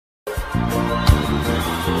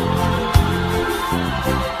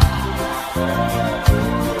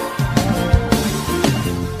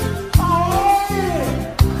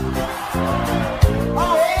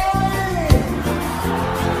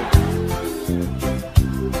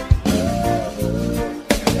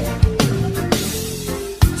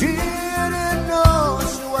Didn't know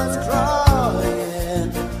she was crying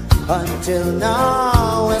until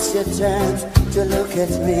now when she turns to look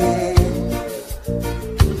at me.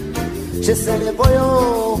 She said, boy,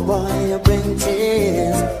 oh boy, you bring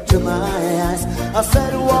tears to my eyes. I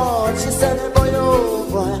said, what? She said, boy, oh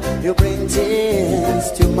boy, you bring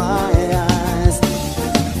tears to my eyes.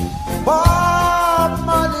 Bob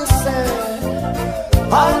Marley said,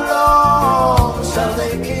 how long shall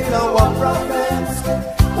they kill our prophets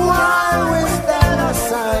while we stand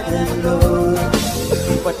aside and look?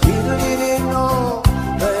 But people didn't know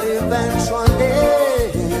that eventually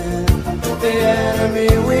the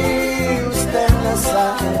enemy will stand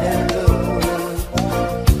aside and look.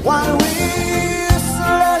 While we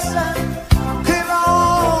slash and kill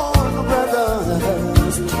our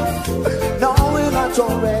brothers, knowing that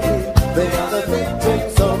already they are the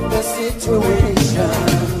victims of the situation.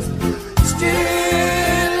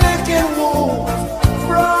 Still licking wounds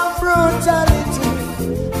from brutality.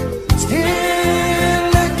 Still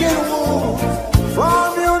licking wounds from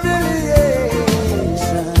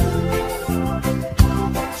humiliation.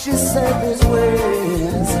 She said these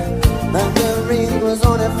words, and the ring was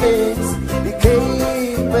on her face,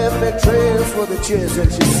 became perfect trails for the tears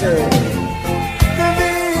that she said. The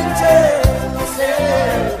victims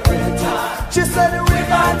every time. She said we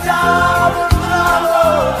got double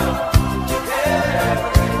trouble.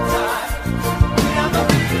 Every time. We are the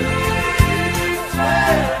victims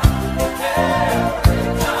every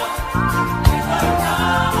time. We got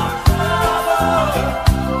double trouble.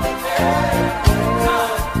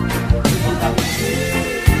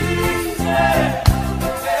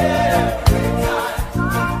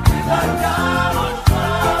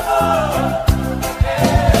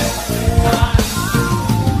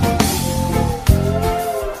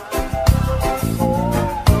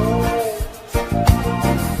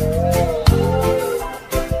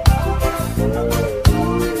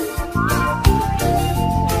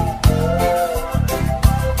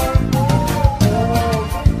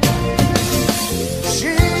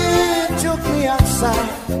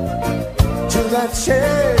 To that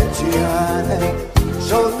church yard,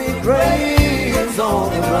 showed me graves on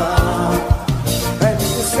the ground, and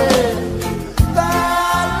she said,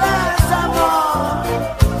 "That last of all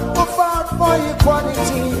who fought for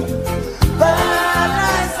equality, that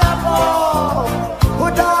last of all who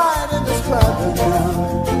died in the struggle now,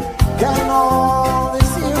 can all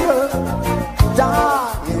these heroes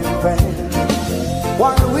die in vain?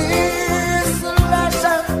 While we slash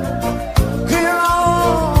and kill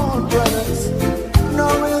our brothers,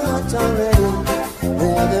 knowing that already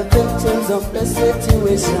they're the victims of the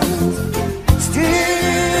situations.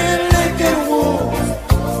 Still licking wounds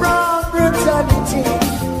from brutality.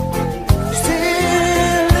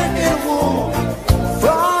 Still licking wounds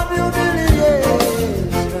from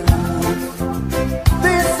humiliation."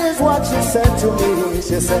 This is what she said to me.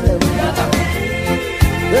 She said, "We are the victims."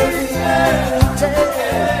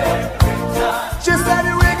 She said,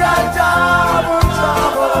 "We got double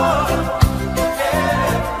trouble."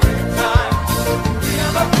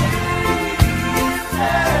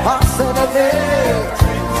 I said again.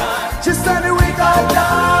 She said we got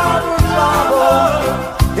double trouble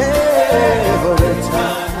every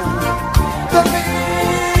time. The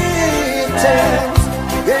victims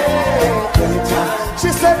every time. She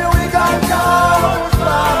said we got double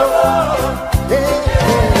trouble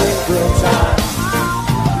every time.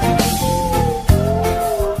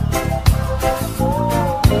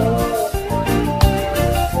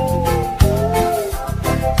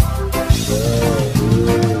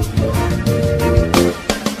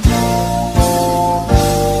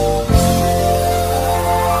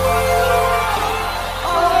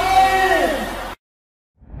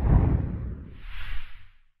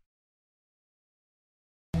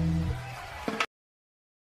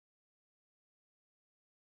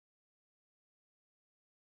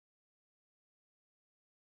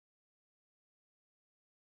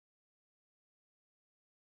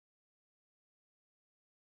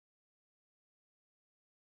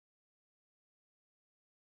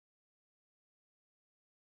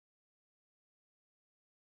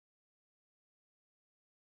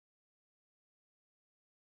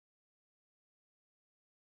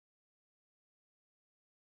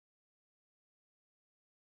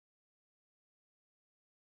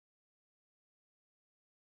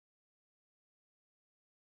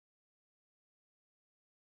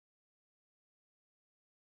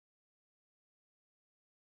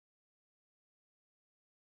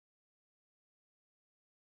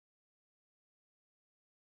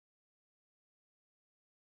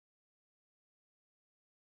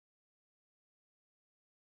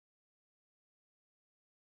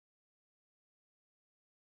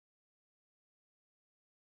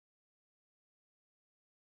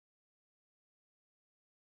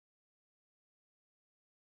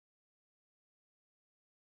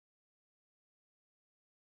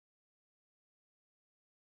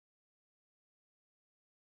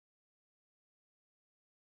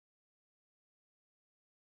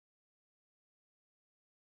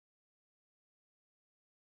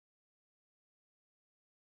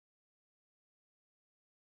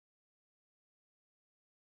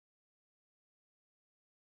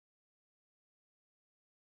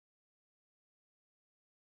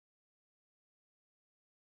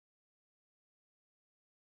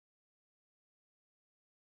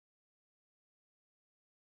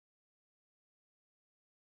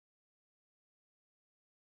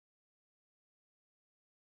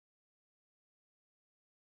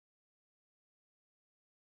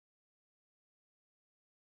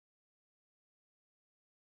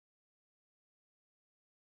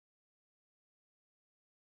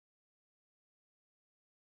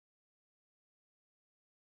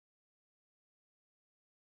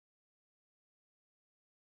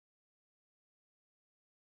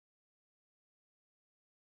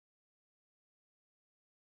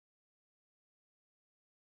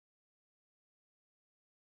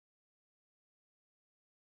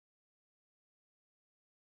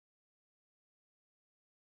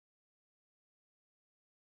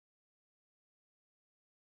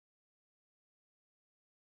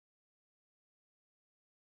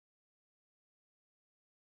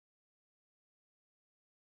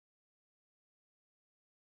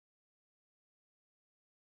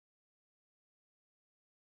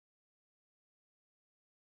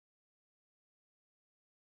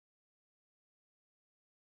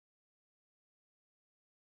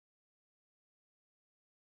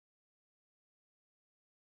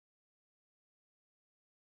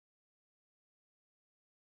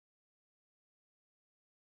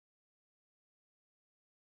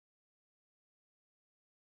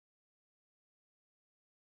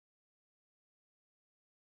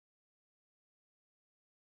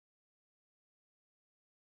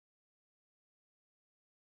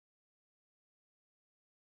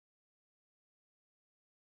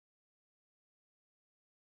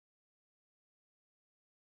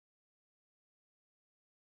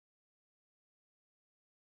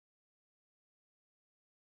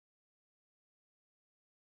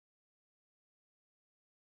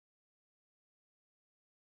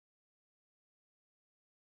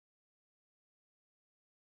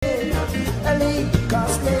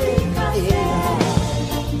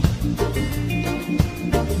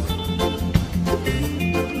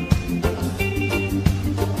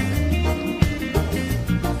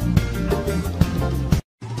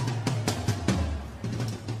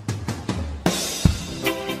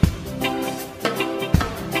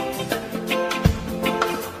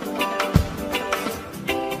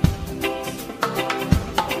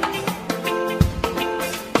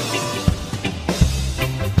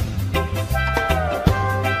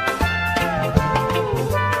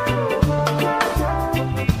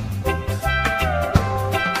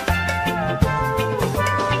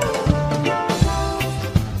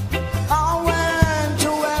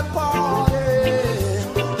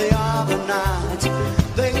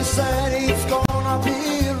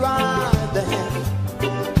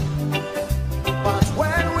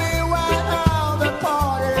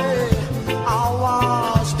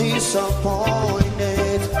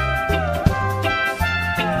 disappointed.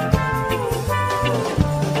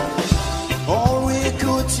 All we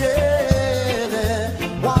could share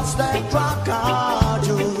was that rock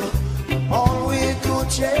cartoon. All we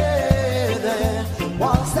could share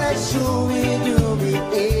was that shooby-dooby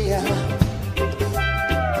air.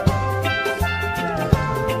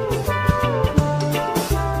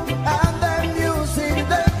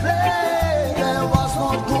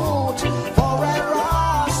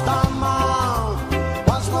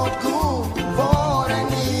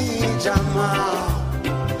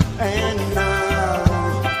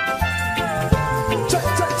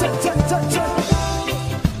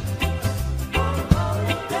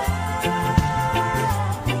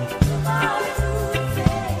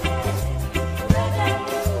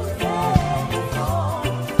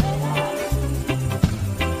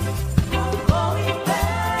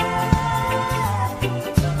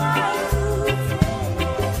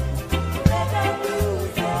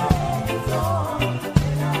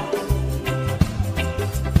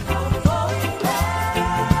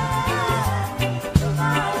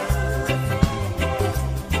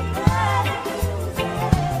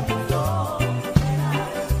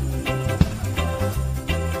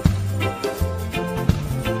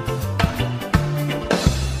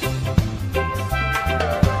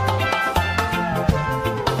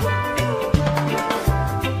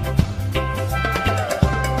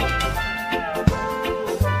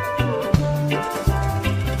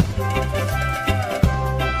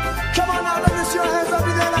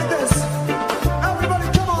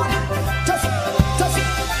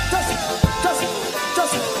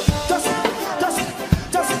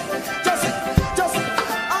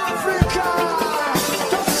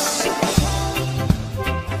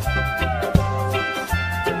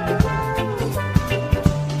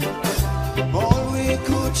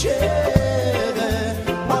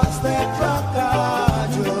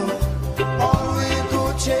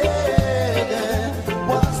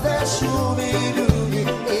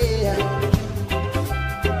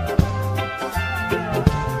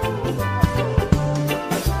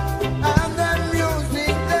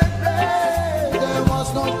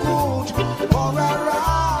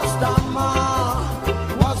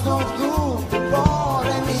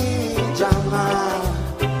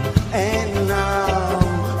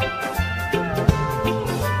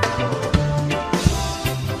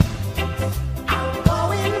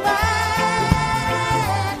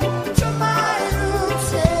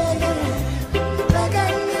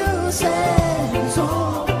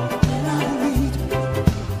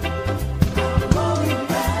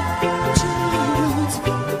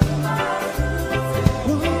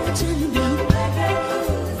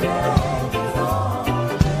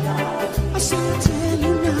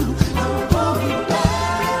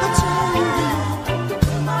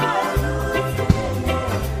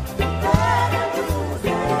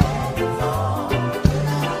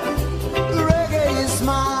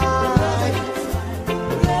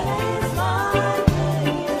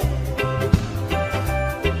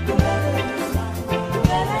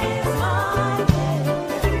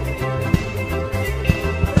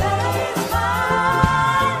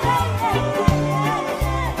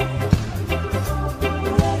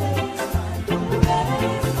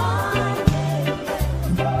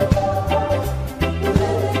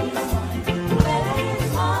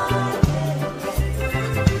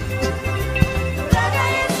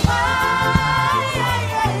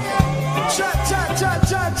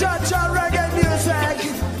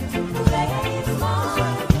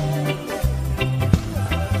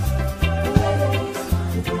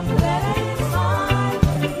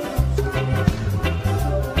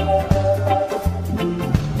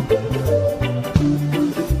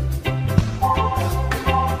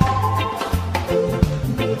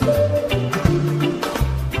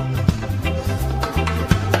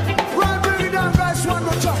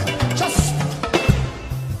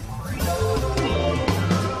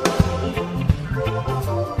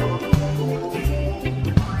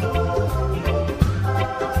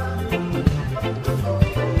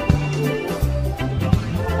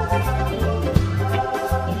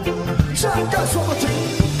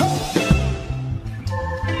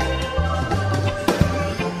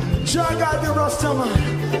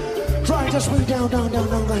 Just bring down,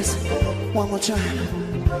 guys. One more time.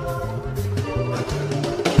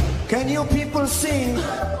 Can you people sing?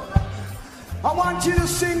 I want you to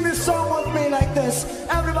sing this song with me like this.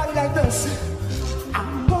 Everybody like this.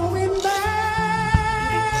 I'm going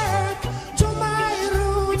back to my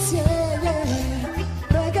roots, yeah, yeah.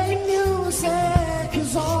 Reggae music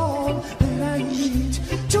is all that I need.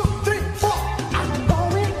 2, 3, 4. I'm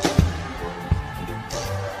going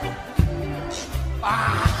Cha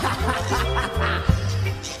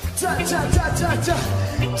cha cha cha cha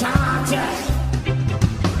cha cha.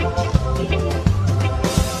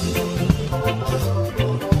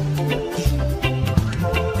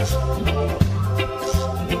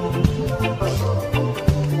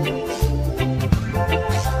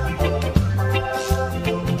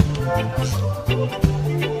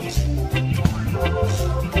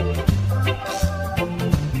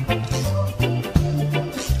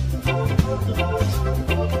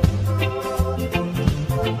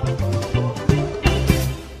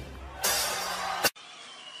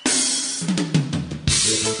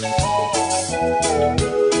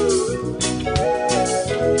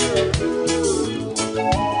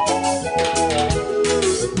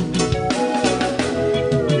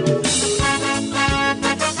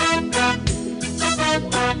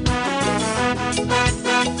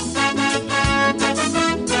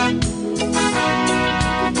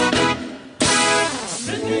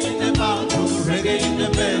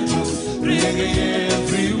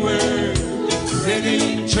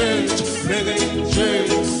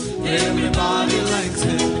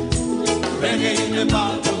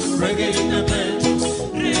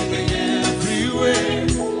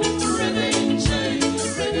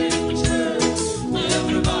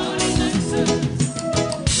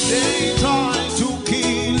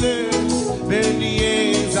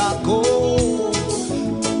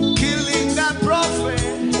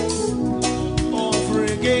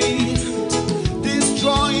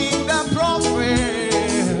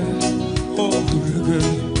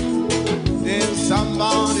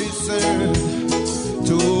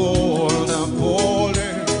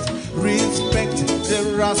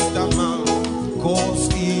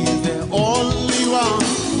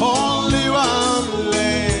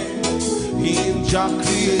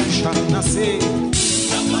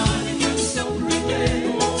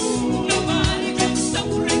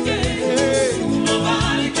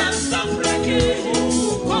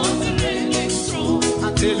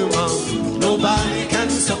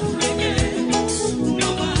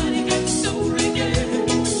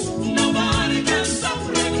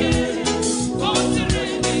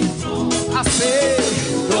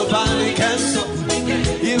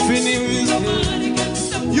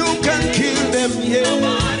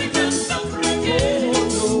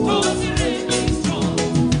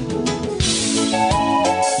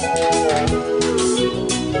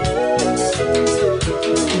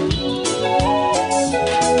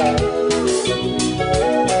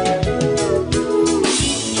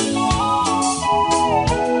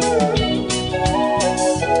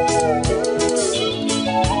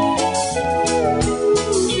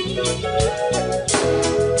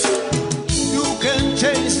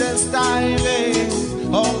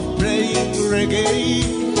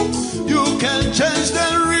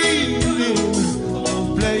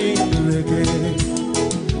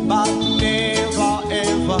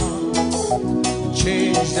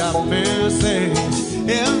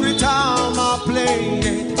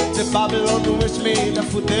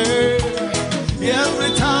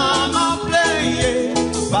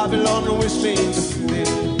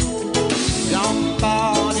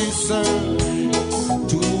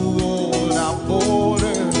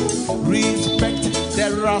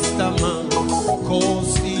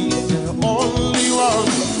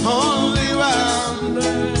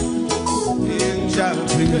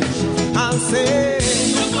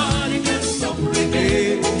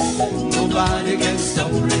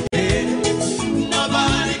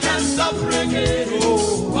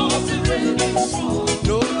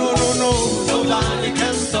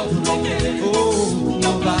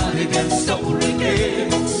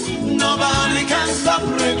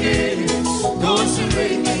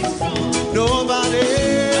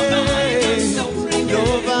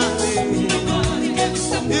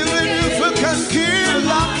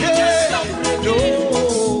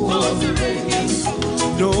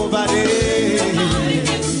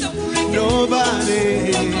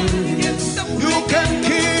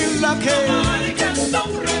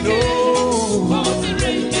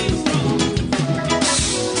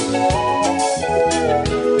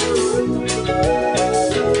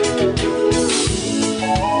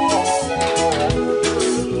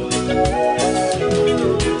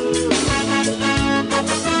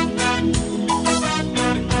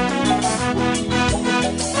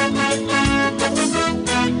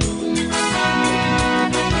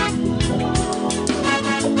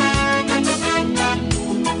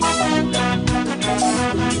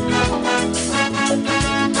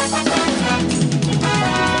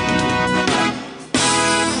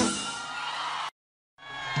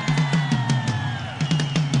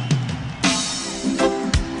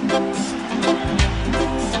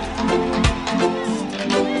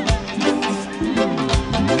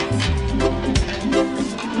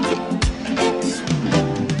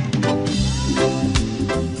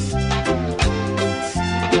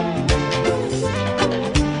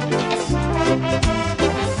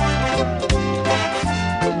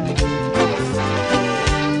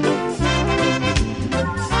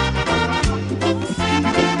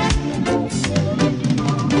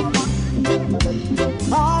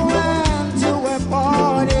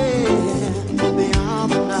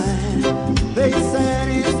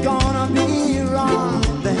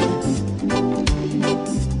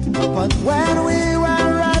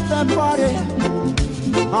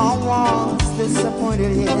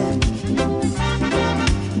 disappointed yet.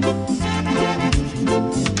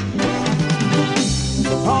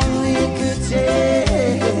 All we could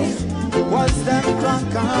take was that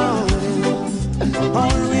clock out.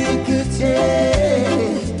 All we could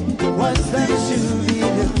take was that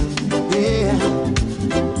shooting. Yeah.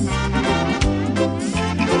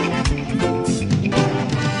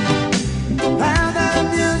 And the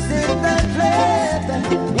music that played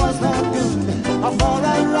was not good for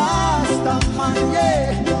a Rasta man,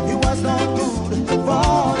 yeah. It was not good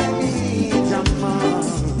for any Jaman.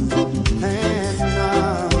 And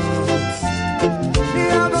me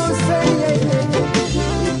I go say,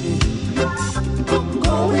 I'm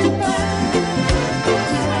going back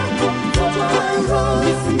to my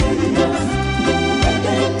roots, yeah.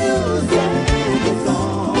 Reggae music is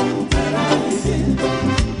all that I did.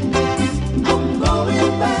 I'm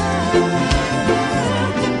going back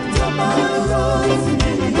to my roots,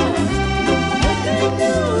 yeah. Reggae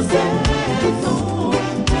music is all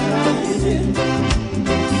that I did.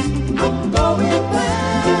 I'm going back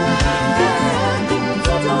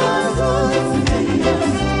to my roots, yeah.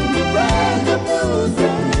 Reggae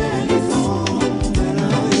music is all that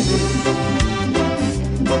I did.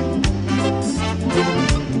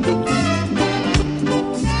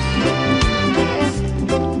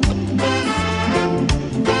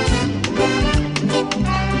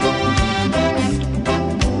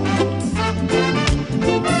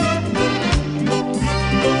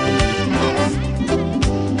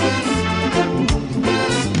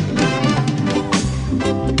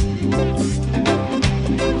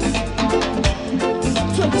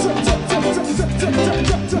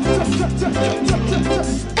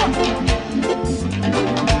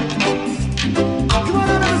 Come on,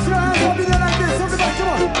 let us rise up in there like this. Everybody, come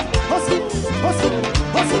on. Hustle, hustle,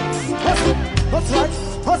 hustle, hustle. That's right.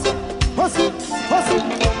 Hustle, hustle, hustle,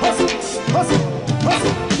 hustle, hustle,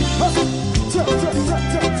 hustle, hustle. Chop, chop, chop,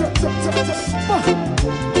 chop, chop, chop, chop, chop.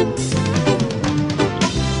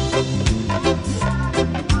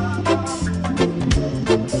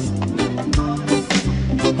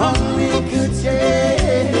 All we could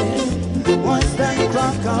take was that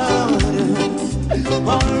clock out.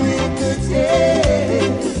 All we could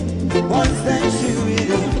take was that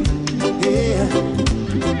shooting, yeah.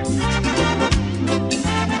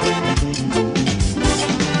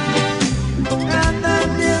 And the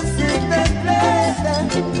music they played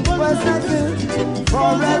was not good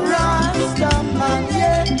for a Rasta man,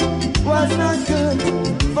 yeah. Was not good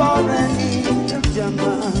for any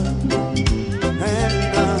Jaman. And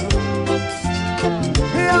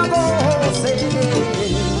here I go saying,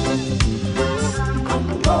 I'm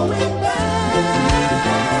going back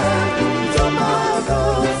to my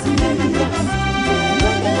roots, yeah.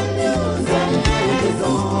 Reggae music is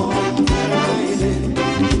all that I did.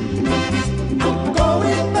 I'm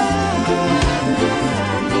going back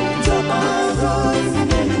to my roots,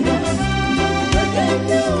 yeah. Reggae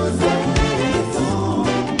music is all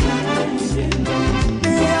that I did.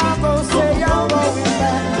 Here I go say I'm going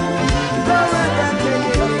back.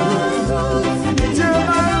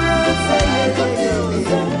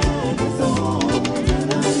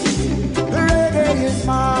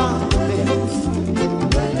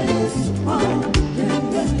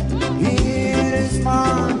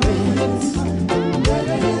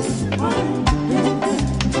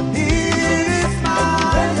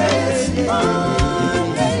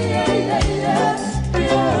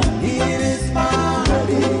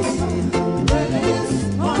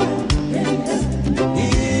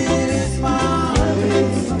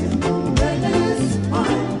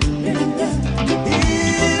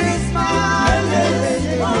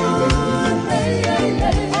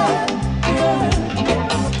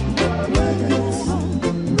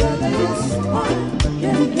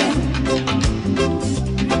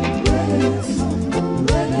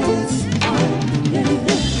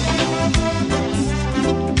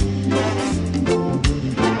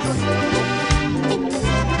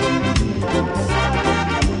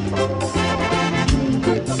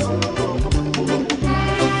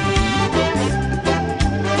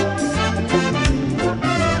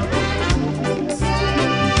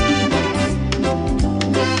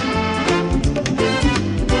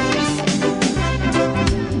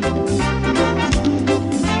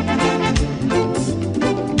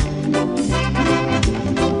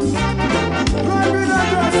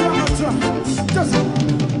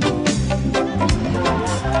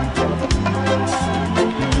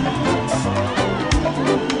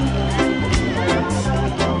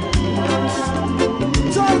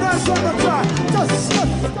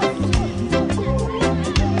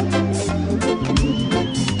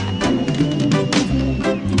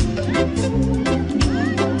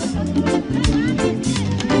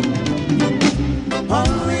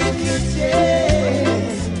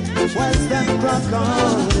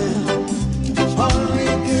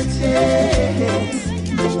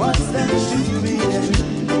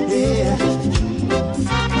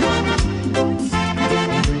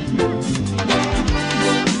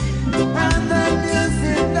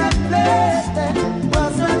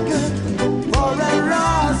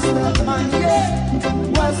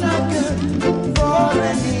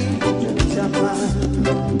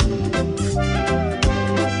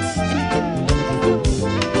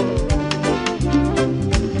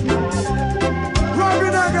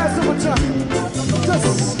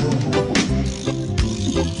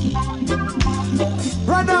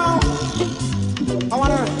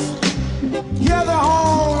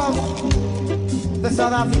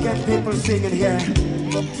 South African people singing here.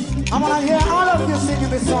 I want to hear all of you singing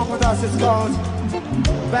this song with us. It's called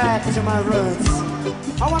Back to My Roots.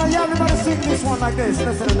 I want to hear everybody sing this one like this.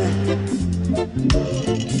 Listen to me.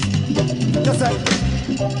 Just like,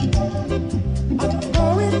 I'm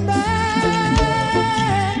going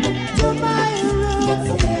back to my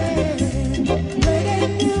roots, yeah. Reggae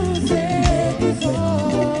music is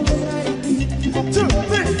all that I need. 2,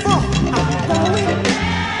 3, 4. I'm going back.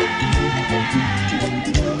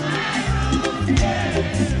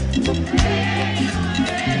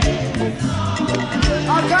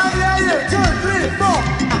 I can't hear you. 2, 3, 4.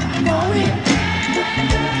 I'm going.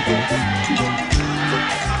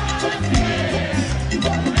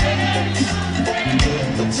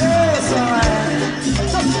 Yes, alright.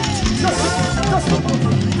 Just.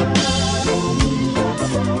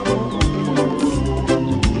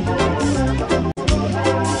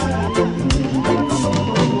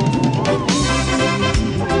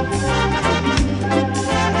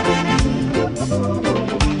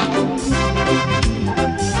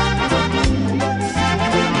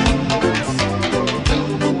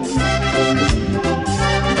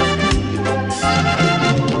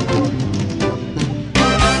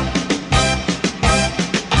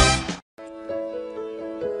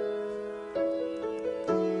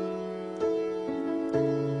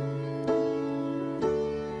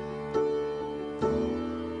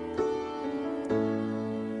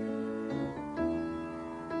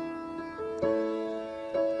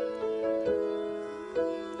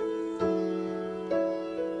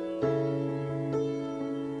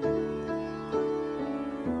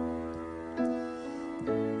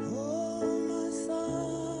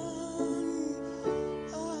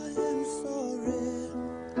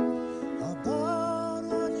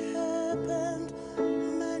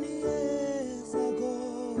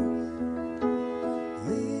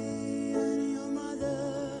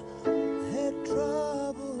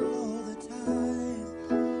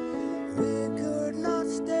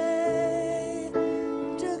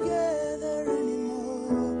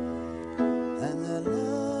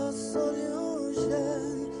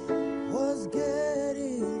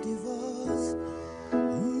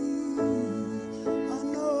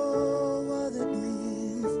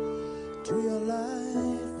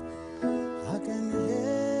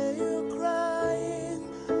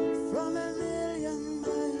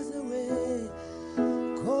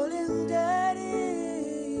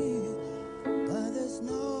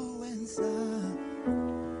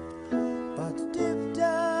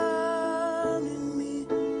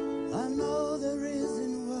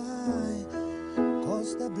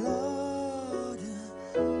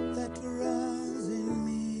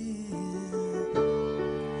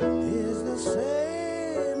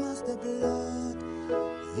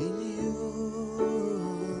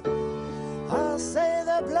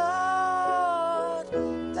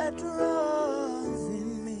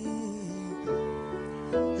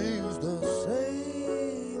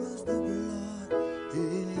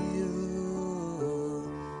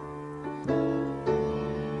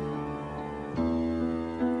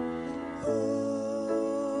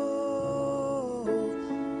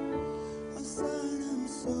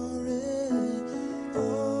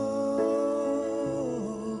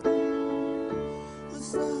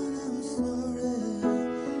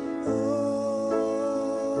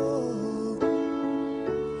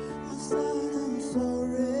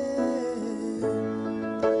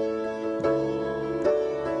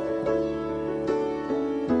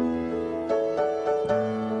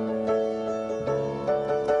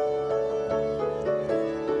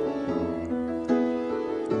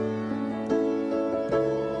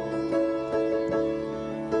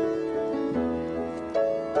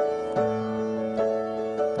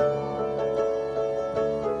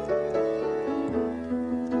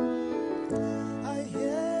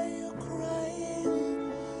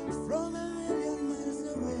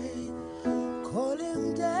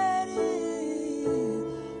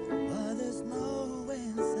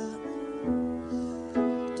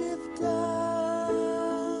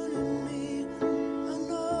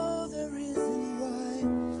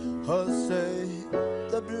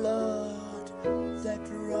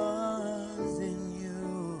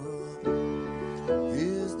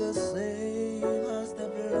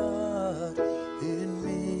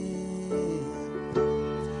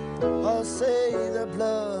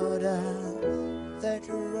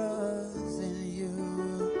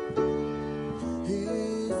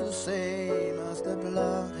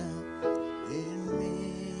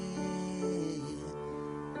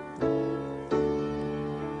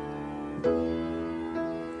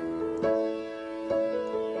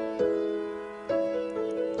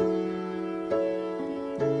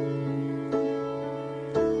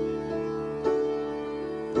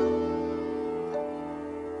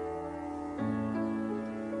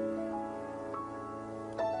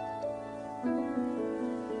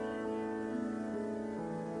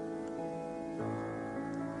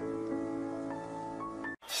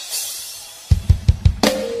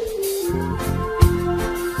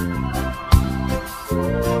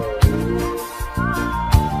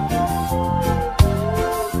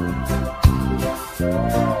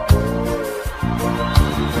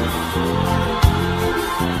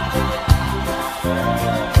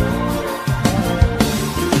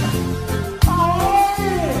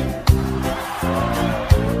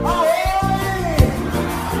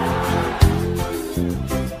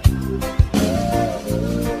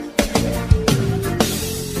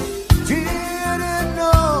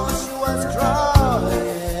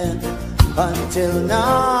 until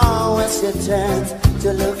now as she turns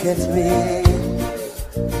to look at me.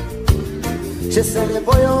 She said,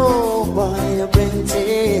 boy, oh boy, you bring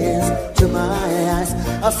tears to my eyes.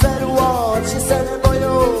 I said, what? She said, boy,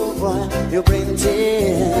 oh boy, you bring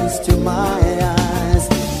tears to my eyes.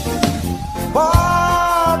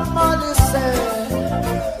 But Molly said,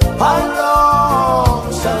 how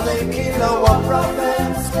long shall they kill our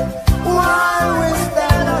prophets while we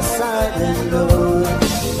stand aside and look?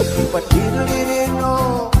 But little did he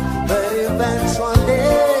know that eventually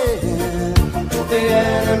the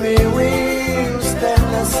enemy will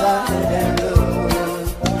stand aside and look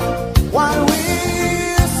while we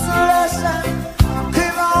slash and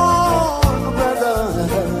kill on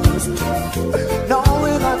brothers. No,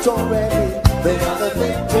 we're not already. They are the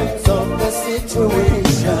victims of the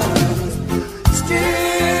situation.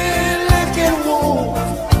 Still licking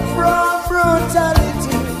wounds from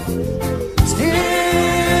brutality.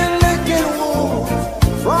 Still licking wounds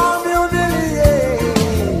from humiliation.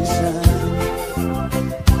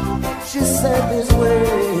 She said these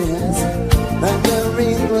words, and the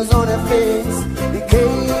ring was on her face.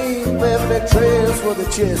 Became perfect trails for the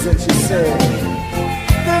cheers, and she said,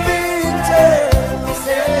 the victims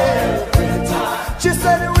every time. She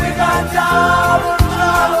said we got double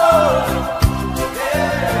trouble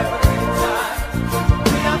every time.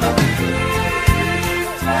 We are the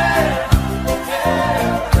victims every time. We got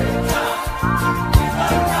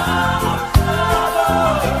double trouble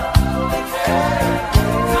every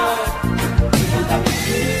time. We are the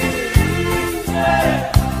victims every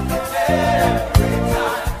time. We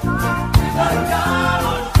got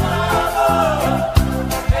double trouble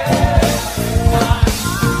every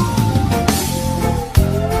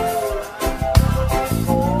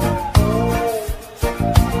time.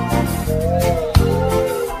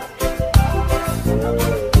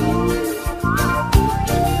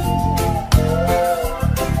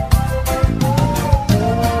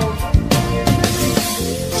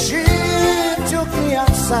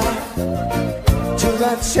 To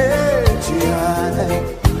that church, yeah,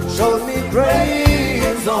 showed me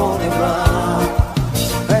graves on the ground,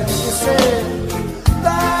 and she said,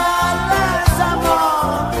 that last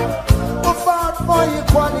among who fought for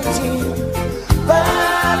equality,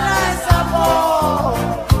 that last among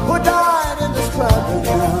who died in the struggle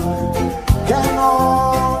ground, can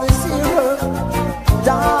all this hero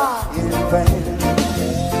die in vain,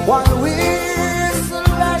 while we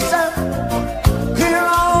slash them.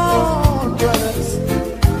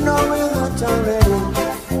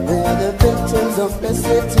 Of the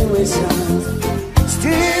situations,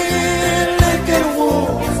 still licking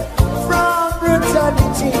wounds from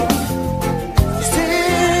brutality,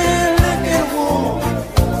 still licking wounds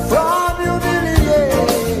from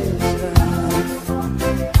humiliation.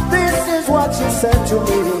 This is what she said to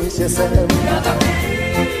me. She said, we are the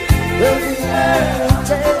victims.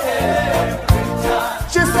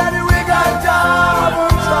 She said, we got double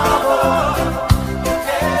trouble.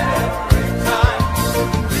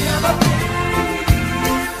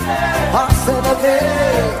 I said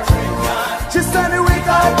again, she said we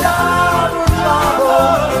got double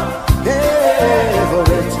trouble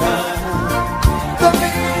every time. The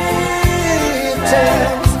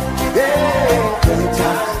victims every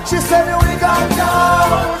time. She said we got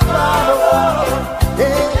double trouble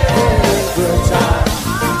every time.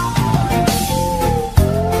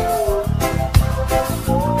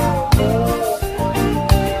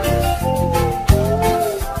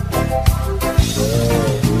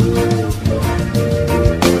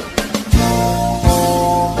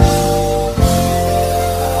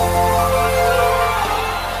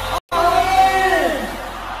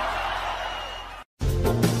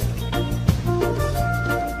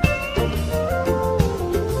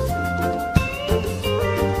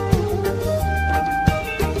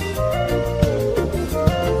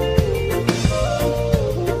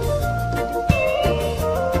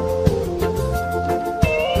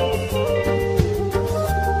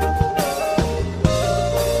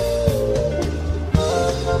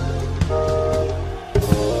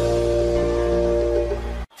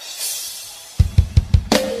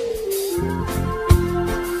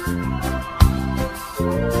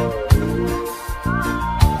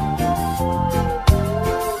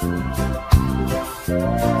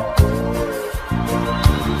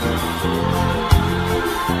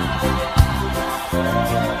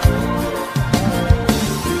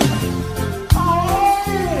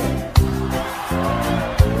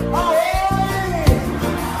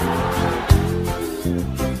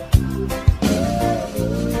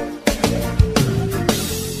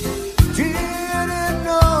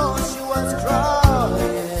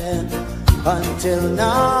 until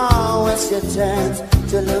now was your chance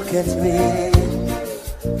to look at me.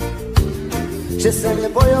 She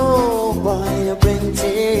said, boy, oh boy, you bring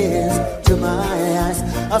tears to my eyes.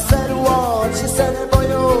 I said, what? She said, boy,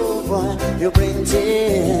 oh boy, you bring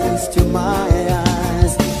tears to my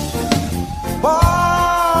eyes.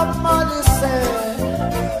 Bob Marley said,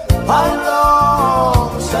 how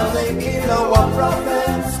long shall they kill our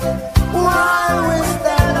prophets while we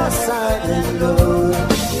stand aside and look?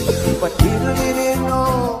 But little did he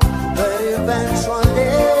know that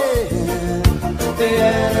eventually the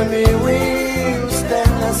enemy will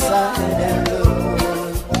stand aside and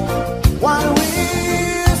look. While we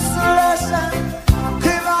slash and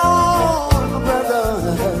kill our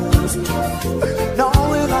brothers, no,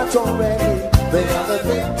 we're not already. They are the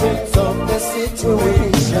victims of the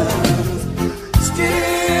situation.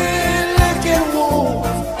 Still licking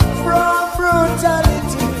wounds from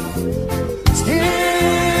brutality.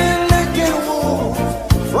 Still licking wounds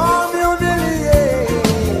from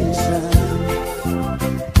humiliation.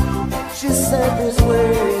 She said these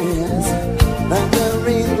words, and the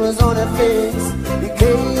ring was on her face. He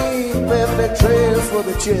gave perfect trails for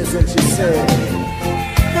the cheers, and she said,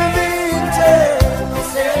 the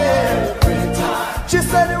victims every time. She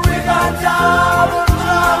said we got double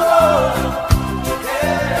trouble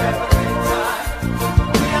every time.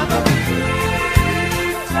 We are the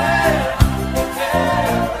victims every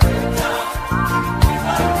time. We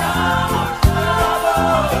got double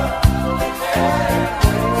trouble every time.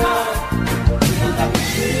 We are the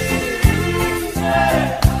victims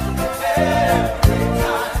every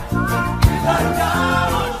time. We got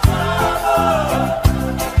double trouble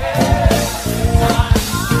every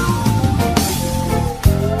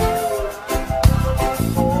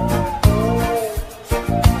time.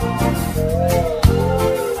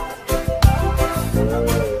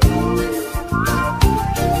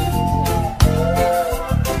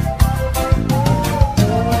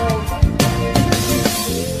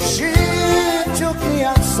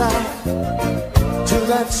 To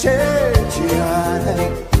that churchyard,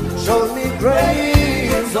 showed me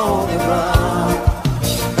graves on the ground,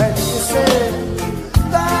 and she said,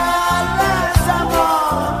 that last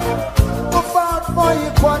someone who fought for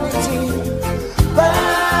equality,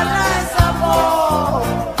 that last someone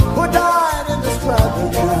who died in the struggle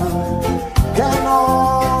ground, can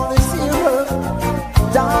only see her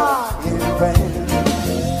die in vain,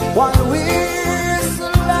 while we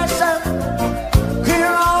slash and kill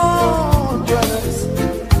our brothers,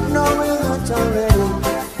 knowing that already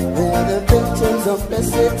they are the victims of the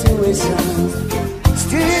situation.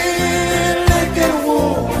 Still licking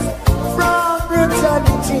wounds from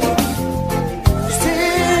brutality.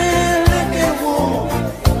 Still licking wounds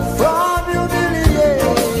from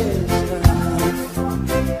humiliation.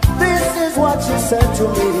 This is what she said to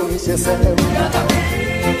me. She said, we are the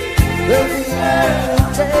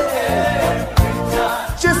victims.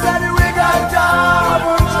 She said, we got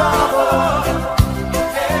double trouble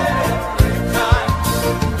every time.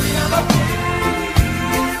 We are the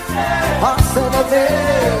victims. I said, the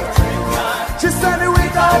victims. She said, we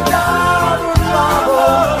got double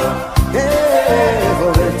trouble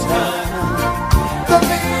every time. The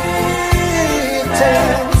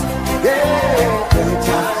victims, every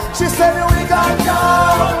time. She said, we got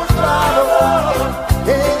double trouble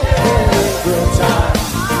every time.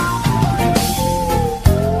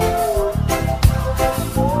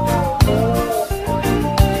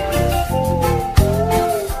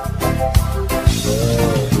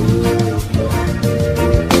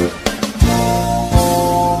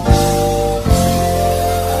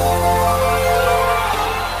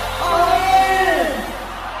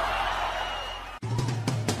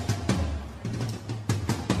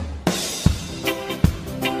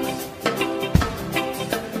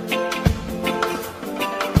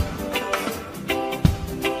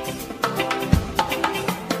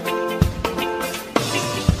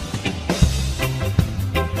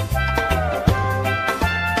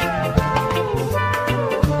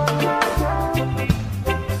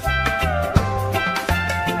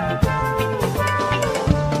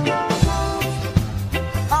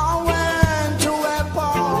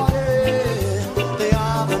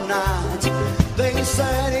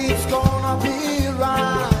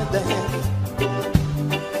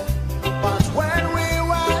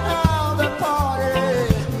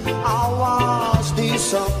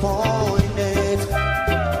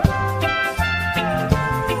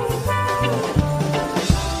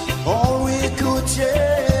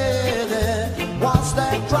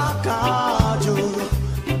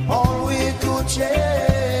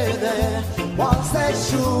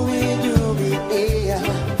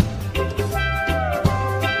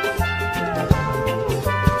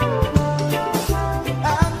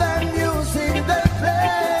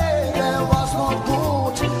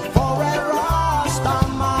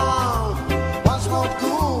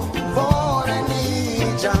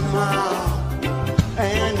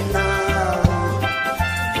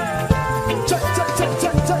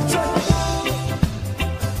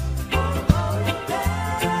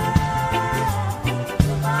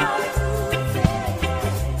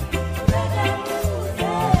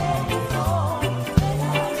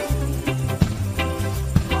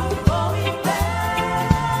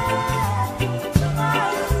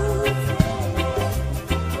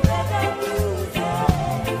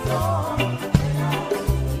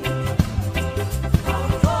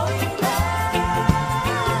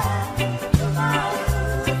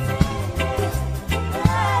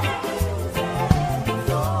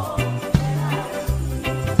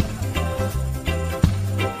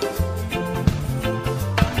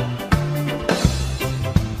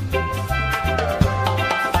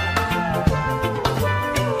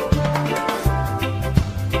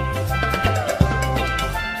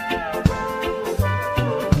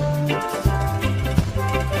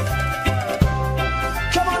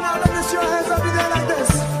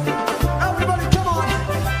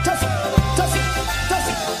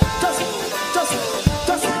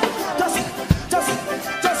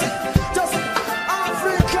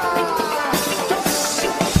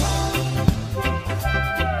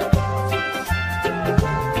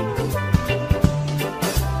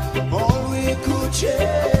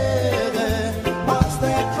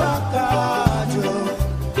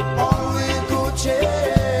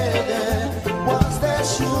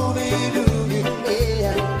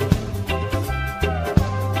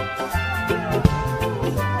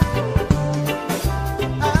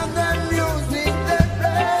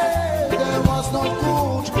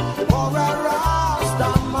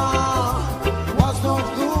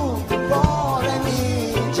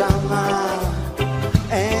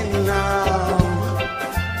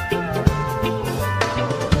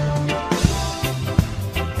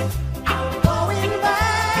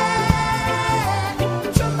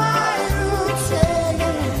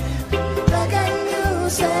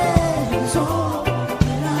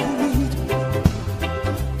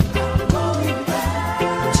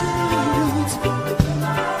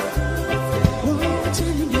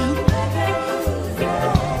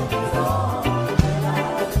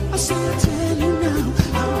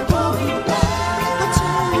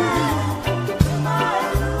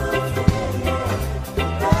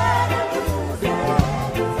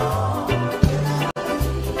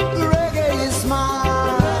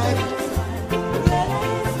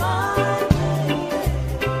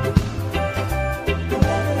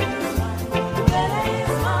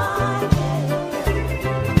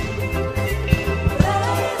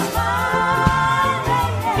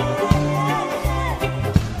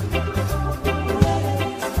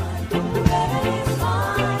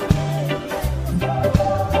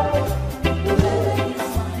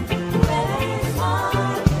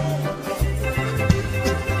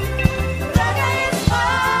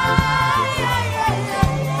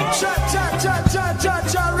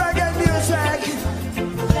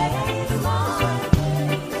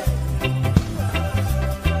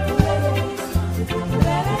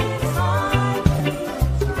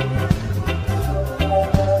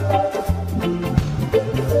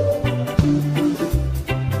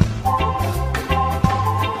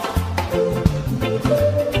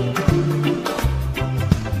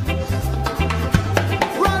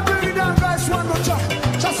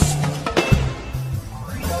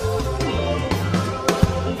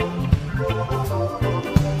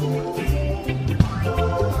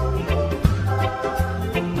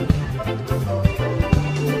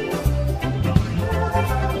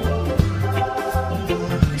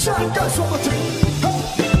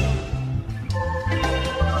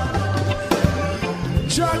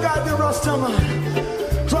 Rasta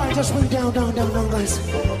man. Try just bring down, guys.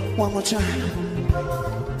 One more time.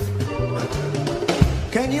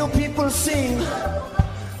 Can you people sing?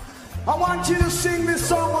 I want you to sing this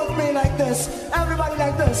song with me like this. Everybody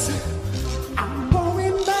like this. I'm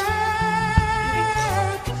going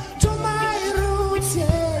back to my roots,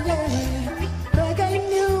 yeah, yeah. Reggae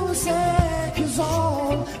music is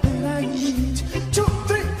all that I need. 2,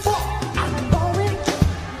 3, 4. I'm going.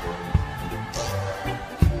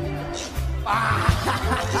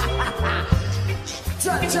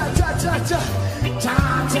 Cha cha cha cha cha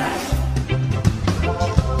cha cha.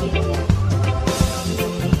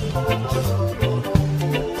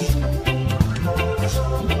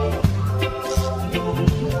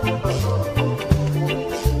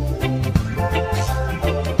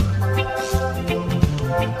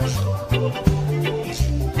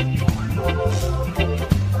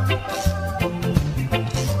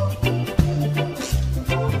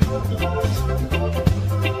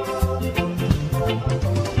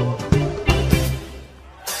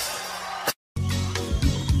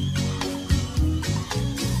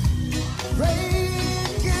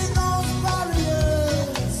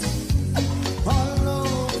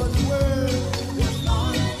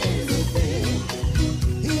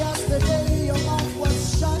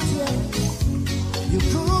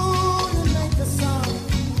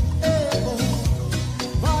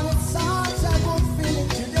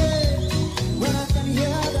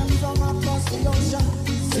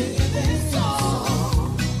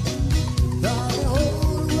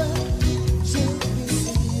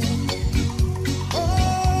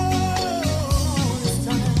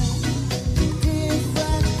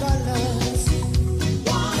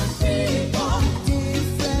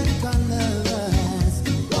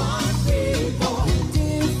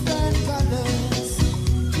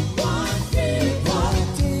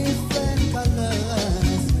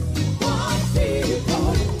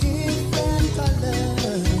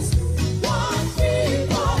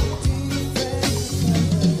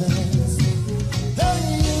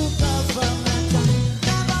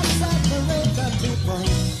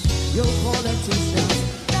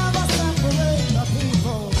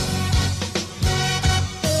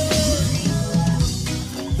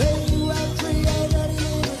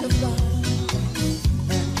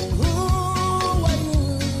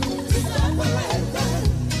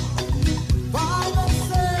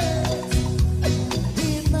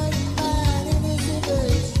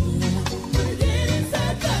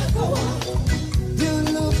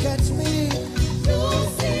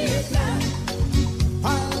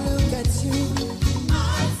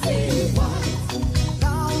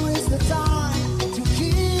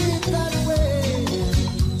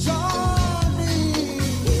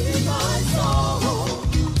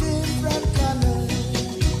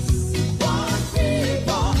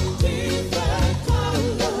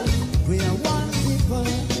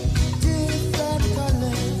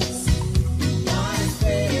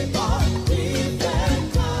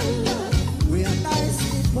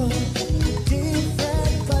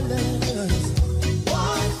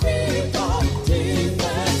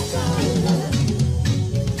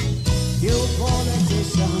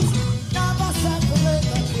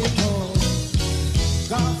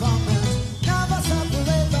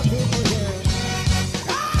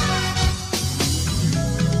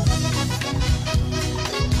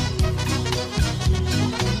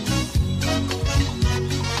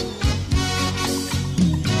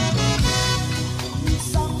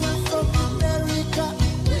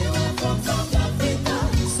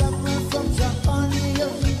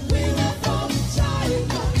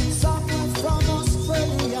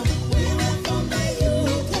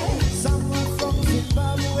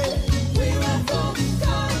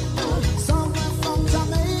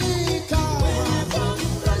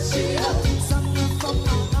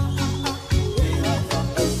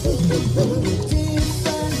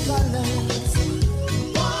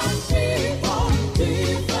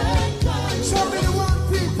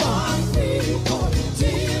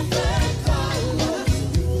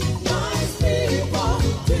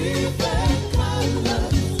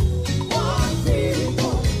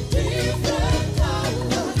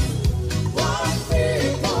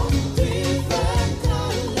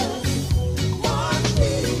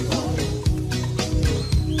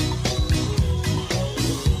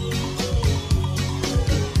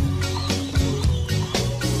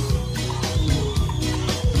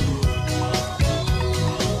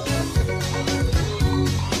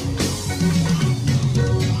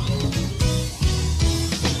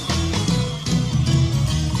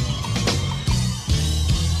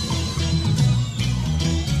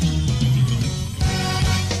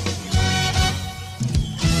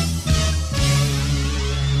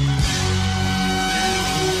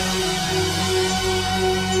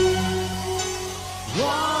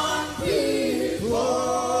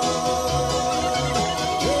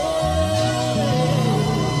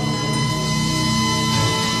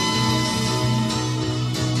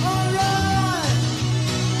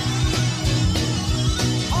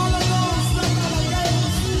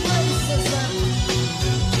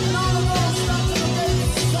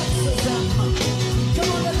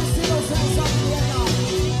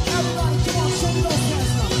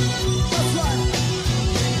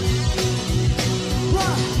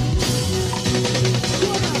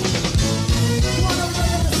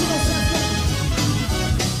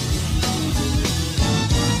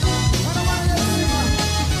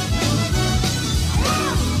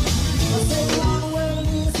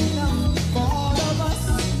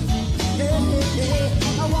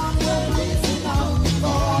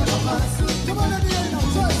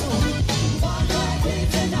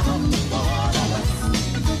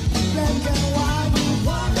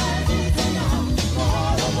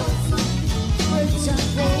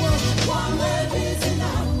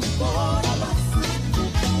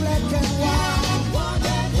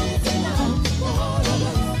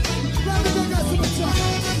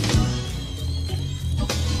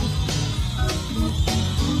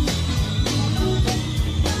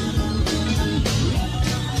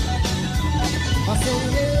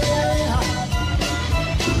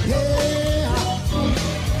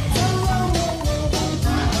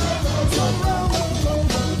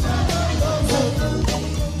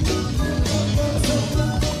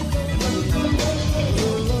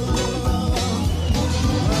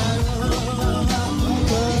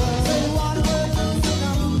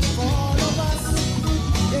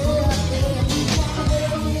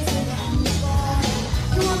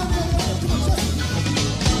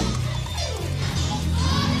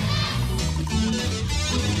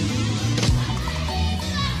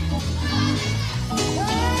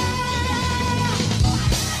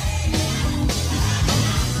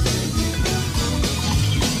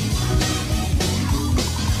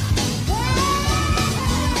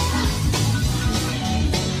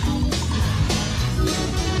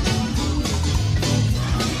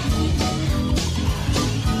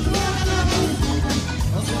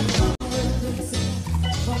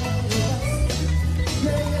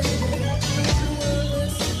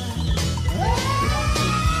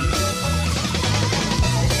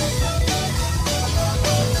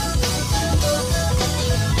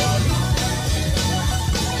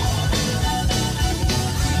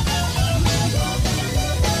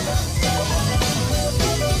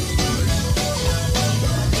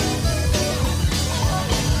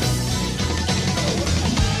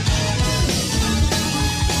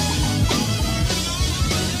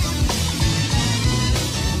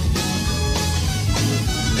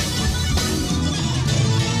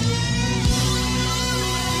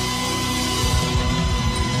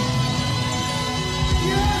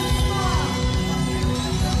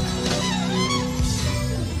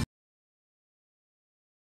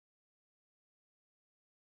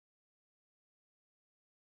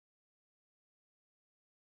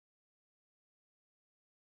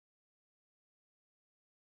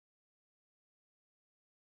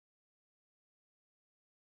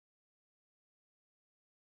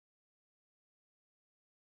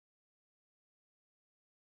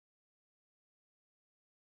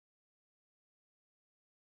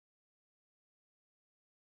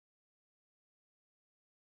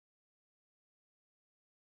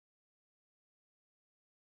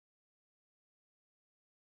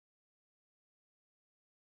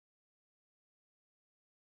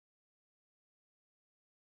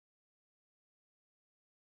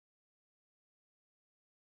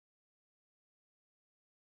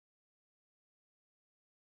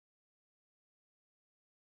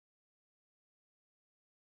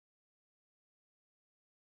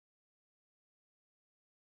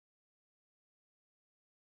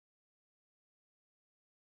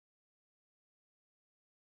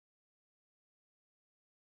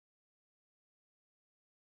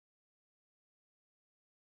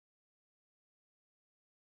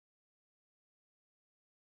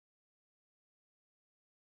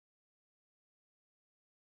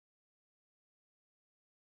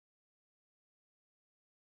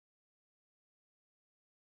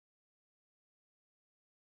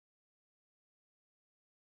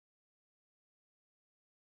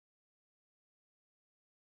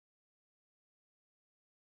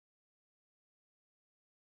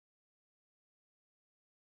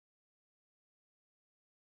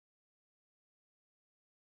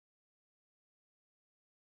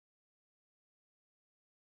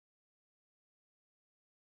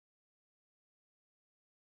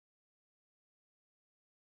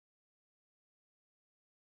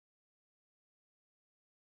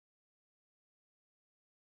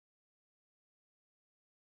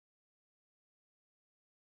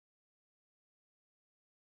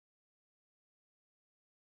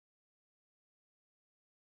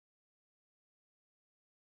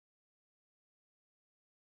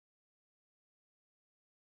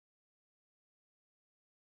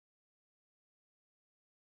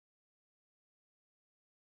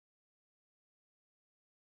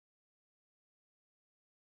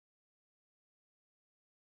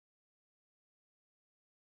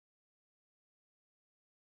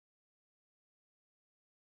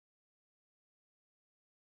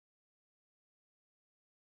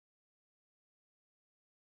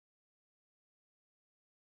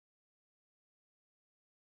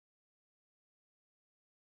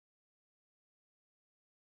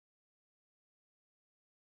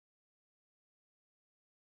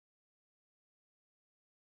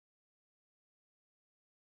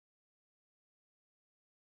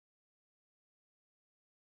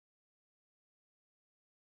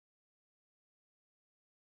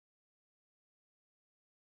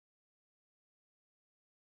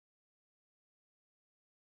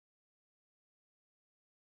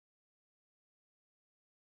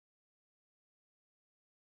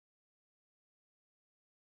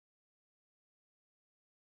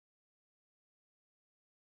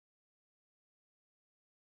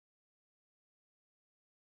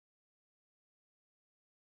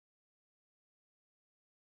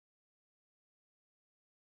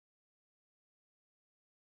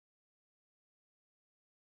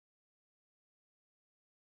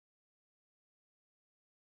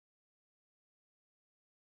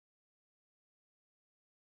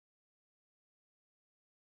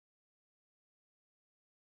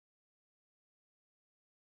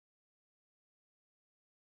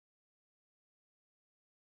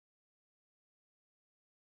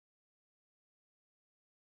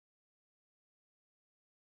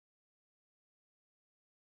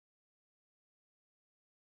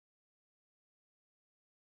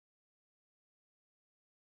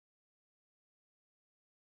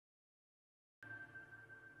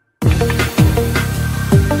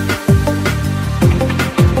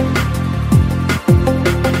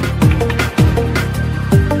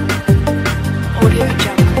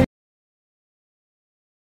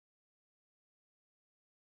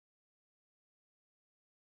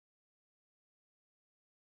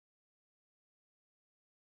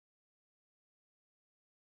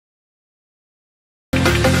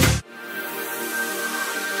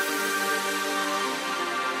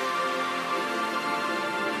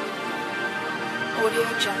 Audio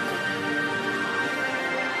Jungle.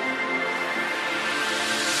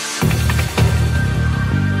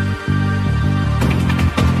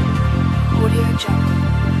 Audio Jungle.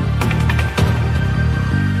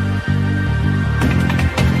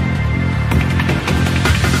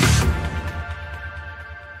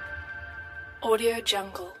 Audio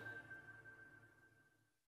Jungle.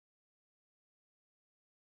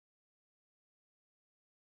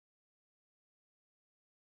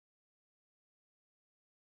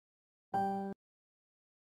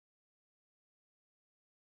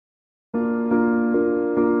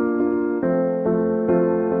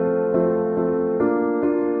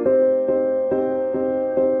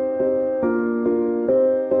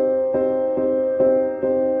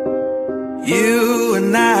 You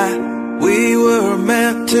and I, we were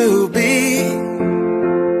meant to be.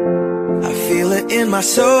 I feel it in my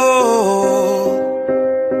soul,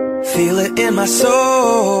 feel it in my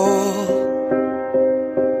soul.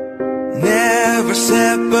 Never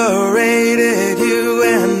separated, you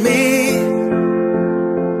and me.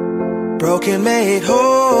 Broken made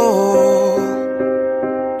whole,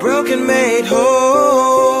 broken made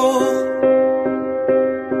whole.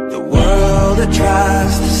 The world that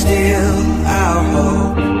tries to steal our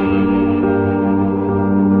hope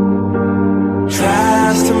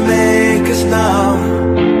tries to make us numb,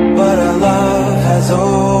 but our love has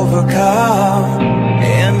overcome.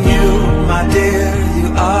 And you, my dear, you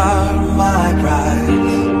are my prize.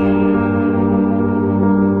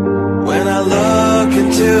 When I look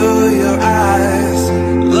into your eyes,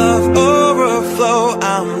 love overflow,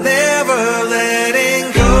 I'm never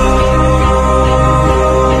letting go.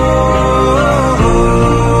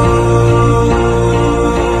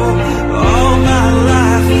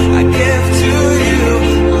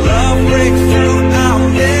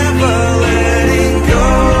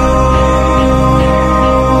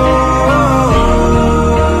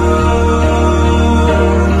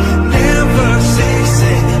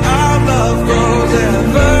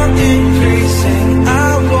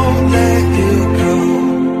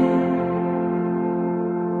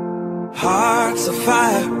 Hearts of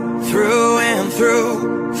fire, through and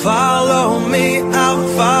through. Follow me, I'll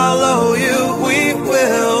follow you. We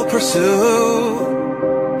will pursue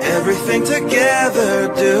everything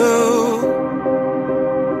together, do.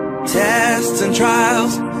 Tests and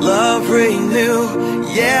trials, love renew.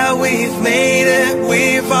 Yeah, we've made it,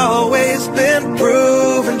 we've always been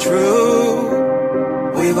proven true.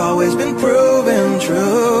 We've always been proven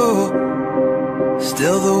true.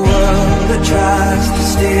 Still the world that tries to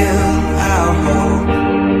steal our hope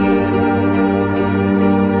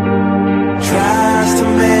tries to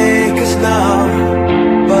make us numb,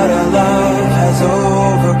 but our love has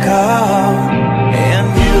overcome. And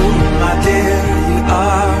you, my dear, you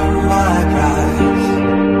are my prize.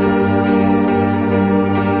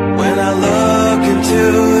 When I look into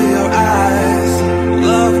your eyes,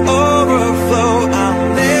 love overflow, I'm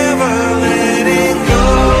never letting go.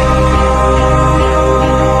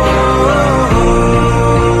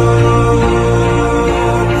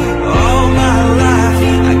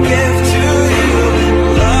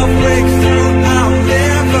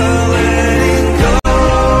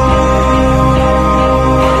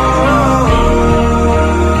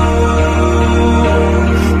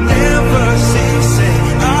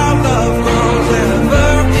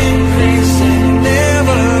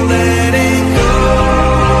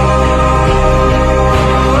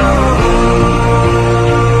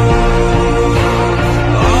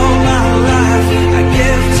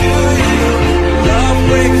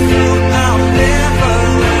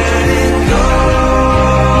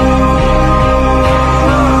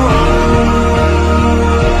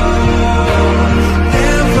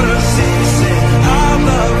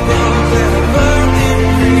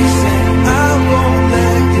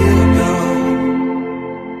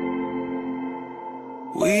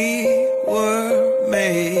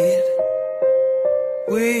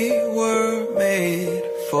 We were made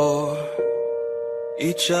for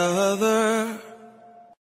each other.